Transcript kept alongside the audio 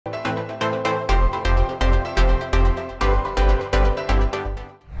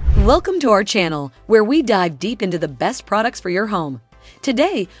Welcome to our channel, where we dive deep into the best products for your home.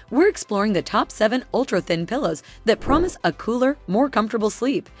 Today, we're exploring the top 7 ultra-thin pillows that promise a cooler, more comfortable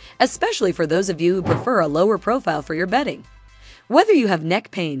sleep, especially for those of you who prefer a lower profile for your bedding. Whether you have neck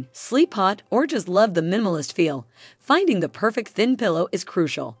pain, sleep hot, or just love the minimalist feel, finding the perfect thin pillow is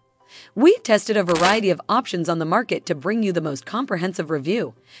crucial. We've tested a variety of options on the market to bring you the most comprehensive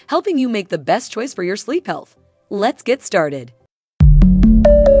review, helping you make the best choice for your sleep health. Let's get started.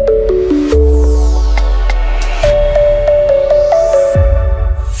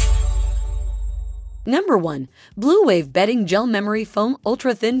 Number 1. Bluewave Bedding Gel Memory Foam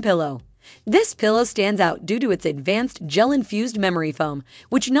Ultra Thin Pillow. This pillow stands out due to its advanced gel-infused memory foam,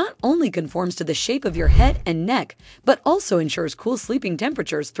 which not only conforms to the shape of your head and neck, but also ensures cool sleeping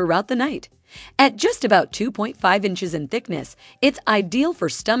temperatures throughout the night. At just about 2.5 inches in thickness, it's ideal for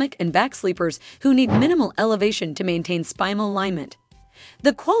stomach and back sleepers who need minimal elevation to maintain spinal alignment.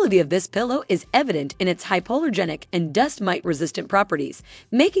 The quality of this pillow is evident in its hypoallergenic and dust mite-resistant properties,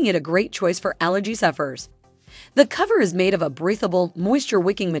 making it a great choice for allergy sufferers. The cover is made of a breathable,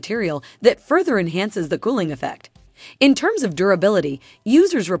 moisture-wicking material that further enhances the cooling effect. In terms of durability,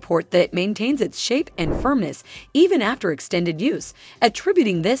 users report that it maintains its shape and firmness even after extended use,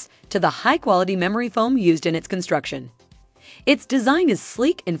 attributing this to the high-quality memory foam used in its construction. Its design is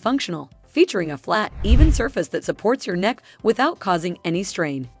sleek and functional, featuring a flat, even surface that supports your neck without causing any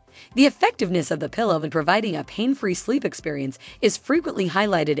strain. The effectiveness of the pillow in providing a pain-free sleep experience is frequently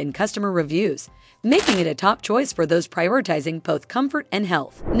highlighted in customer reviews, making it a top choice for those prioritizing both comfort and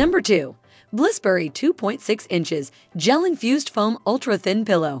health. Number 2. Blissbury 2.6 inches Gel-Infused Foam Ultra Thin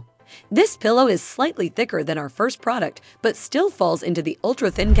Pillow. This pillow is slightly thicker than our first product, but still falls into the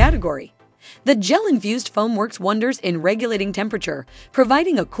ultra-thin category. The gel-infused foam works wonders in regulating temperature,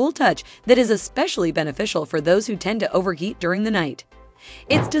 providing a cool touch that is especially beneficial for those who tend to overheat during the night.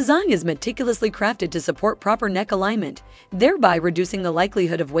 Its design is meticulously crafted to support proper neck alignment, thereby reducing the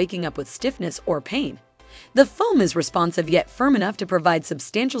likelihood of waking up with stiffness or pain. The foam is responsive yet firm enough to provide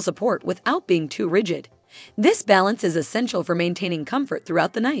substantial support without being too rigid. This balance is essential for maintaining comfort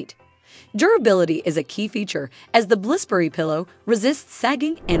throughout the night. Durability is a key feature, as the Blissbury pillow resists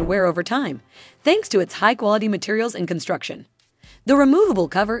sagging and wear over time, thanks to its high-quality materials and construction. The removable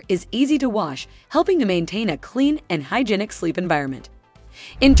cover is easy to wash, helping to maintain a clean and hygienic sleep environment.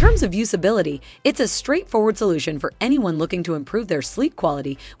 In terms of usability, it's a straightforward solution for anyone looking to improve their sleep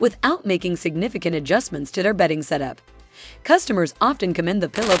quality without making significant adjustments to their bedding setup. Customers often commend the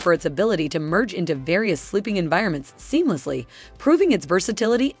pillow for its ability to merge into various sleeping environments seamlessly, proving its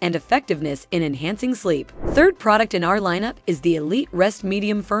versatility and effectiveness in enhancing sleep. Third product in our lineup is the Elite Rest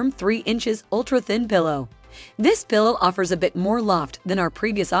Medium Firm 3 inches Ultra Thin Pillow. This pillow offers a bit more loft than our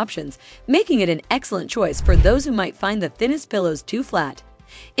previous options, making it an excellent choice for those who might find the thinnest pillows too flat.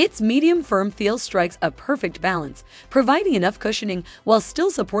 Its medium firm feel strikes a perfect balance, providing enough cushioning while still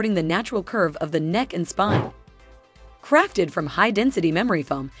supporting the natural curve of the neck and spine. Crafted from high-density memory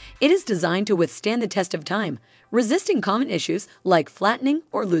foam, it is designed to withstand the test of time, resisting common issues like flattening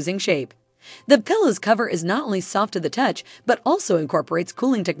or losing shape. The pillow's cover is not only soft to the touch, but also incorporates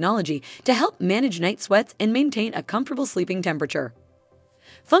cooling technology to help manage night sweats and maintain a comfortable sleeping temperature.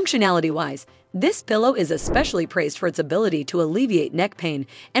 Functionality-wise, this pillow is especially praised for its ability to alleviate neck pain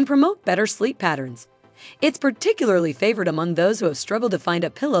and promote better sleep patterns. It's particularly favored among those who have struggled to find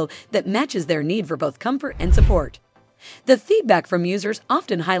a pillow that matches their need for both comfort and support. The feedback from users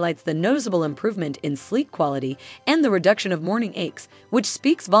often highlights the noticeable improvement in sleep quality and the reduction of morning aches, which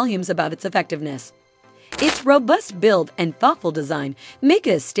speaks volumes about its effectiveness. Its robust build and thoughtful design make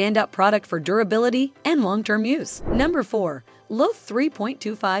it a standout product for durability and long-term use. Number 4. Lofe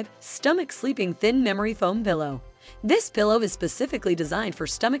 3.25 Stomach Sleeping Thin Memory Foam Pillow. This pillow is specifically designed for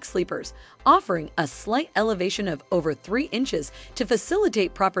stomach sleepers, offering a slight elevation of over 3 inches to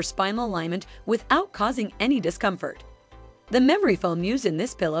facilitate proper spinal alignment without causing any discomfort. The memory foam used in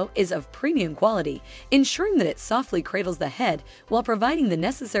this pillow is of premium quality, ensuring that it softly cradles the head while providing the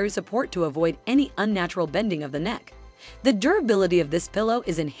necessary support to avoid any unnatural bending of the neck. The durability of this pillow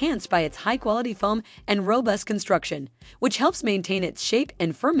is enhanced by its high-quality foam and robust construction, which helps maintain its shape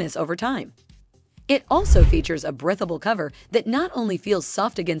and firmness over time. It also features a breathable cover that not only feels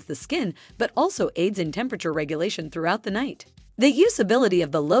soft against the skin, but also aids in temperature regulation throughout the night. The usability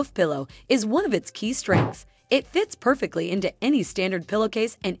of the Lofe pillow is one of its key strengths. It fits perfectly into any standard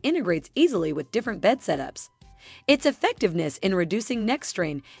pillowcase and integrates easily with different bed setups. Its effectiveness in reducing neck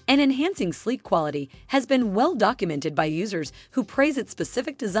strain and enhancing sleep quality has been well documented by users who praise its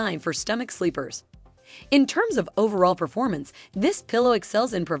specific design for stomach sleepers. In terms of overall performance, this pillow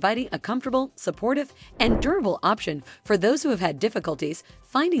excels in providing a comfortable, supportive, and durable option for those who have had difficulties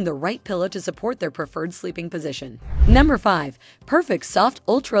finding the right pillow to support their preferred sleeping position. Number 5. Perfect Soft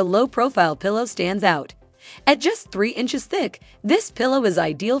Ultra Low Profile Pillow stands out. At just 3 inches thick, this pillow is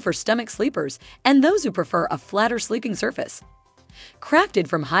ideal for stomach sleepers and those who prefer a flatter sleeping surface. Crafted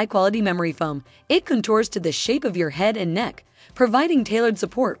from high-quality memory foam, it contours to the shape of your head and neck, providing tailored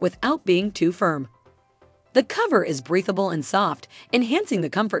support without being too firm. The cover is breathable and soft, enhancing the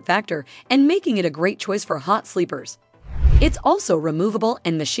comfort factor and making it a great choice for hot sleepers. It's also removable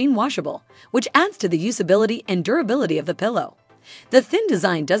and machine washable, which adds to the usability and durability of the pillow. The thin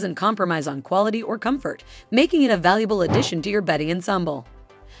design doesn't compromise on quality or comfort, making it a valuable addition to your bedding ensemble.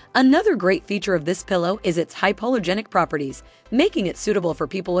 Another great feature of this pillow is its hypoallergenic properties, making it suitable for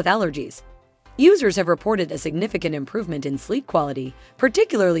people with allergies. Users have reported a significant improvement in sleep quality,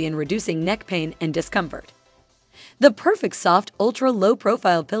 particularly in reducing neck pain and discomfort. The Perfect Soft Ultra Low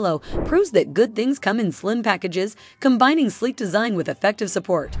Profile Pillow proves that good things come in slim packages, combining sleek design with effective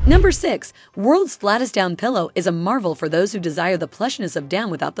support. Number 6. World's Flattest Down Pillow is a marvel for those who desire the plushness of down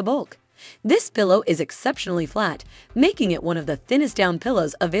without the bulk. This pillow is exceptionally flat, making it one of the thinnest down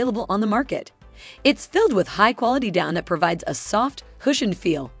pillows available on the market. It's filled with high-quality down that provides a soft, cushioned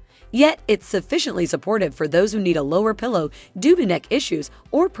feel. Yet, it's sufficiently supportive for those who need a lower pillow due to neck issues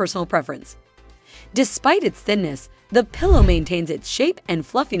or personal preference. Despite its thinness, the pillow maintains its shape and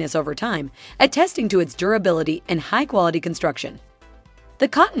fluffiness over time, attesting to its durability and high-quality construction. The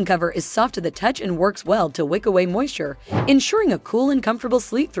cotton cover is soft to the touch and works well to wick away moisture, ensuring a cool and comfortable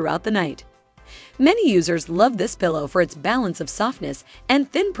sleep throughout the night. Many users love this pillow for its balance of softness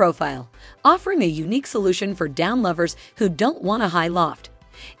and thin profile, offering a unique solution for down lovers who don't want a high loft.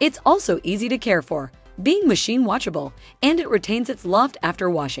 It's also easy to care for, being machine washable, and it retains its loft after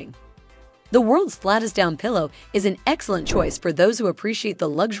washing. The world's flattest down pillow is an excellent choice for those who appreciate the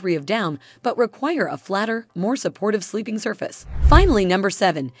luxury of down but require a flatter, more supportive sleeping surface. Finally, number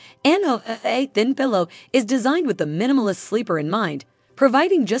 7. NOFFA Thin Pillow is designed with the minimalist sleeper in mind,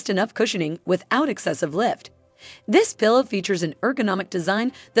 providing just enough cushioning without excessive lift. This pillow features an ergonomic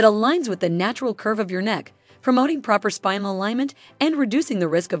design that aligns with the natural curve of your neck, promoting proper spinal alignment and reducing the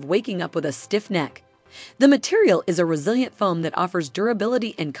risk of waking up with a stiff neck. The material is a resilient foam that offers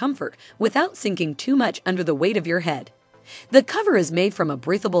durability and comfort without sinking too much under the weight of your head. The cover is made from a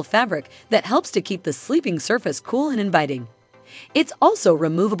breathable fabric that helps to keep the sleeping surface cool and inviting. It's also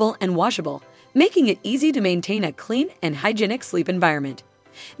removable and washable, making it easy to maintain a clean and hygienic sleep environment.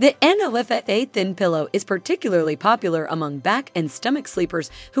 The NOFFA Thin Pillow is particularly popular among back and stomach sleepers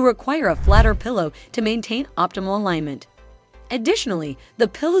who require a flatter pillow to maintain optimal alignment. Additionally, the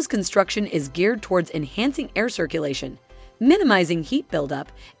pillow's construction is geared towards enhancing air circulation, minimizing heat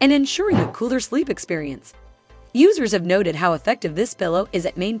buildup, and ensuring a cooler sleep experience. Users have noted how effective this pillow is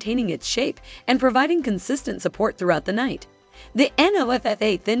at maintaining its shape and providing consistent support throughout the night. The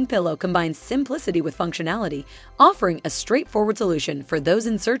NOFFA Thin Pillow combines simplicity with functionality, offering a straightforward solution for those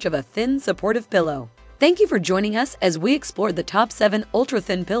in search of a thin, supportive pillow. Thank you for joining us as we explored the top 7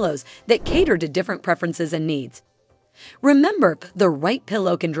 ultra-thin pillows that cater to different preferences and needs. Remember, the right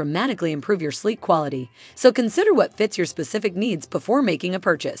pillow can dramatically improve your sleep quality, so consider what fits your specific needs before making a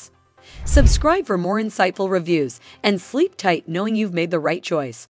purchase. Subscribe for more insightful reviews and sleep tight knowing you've made the right choice.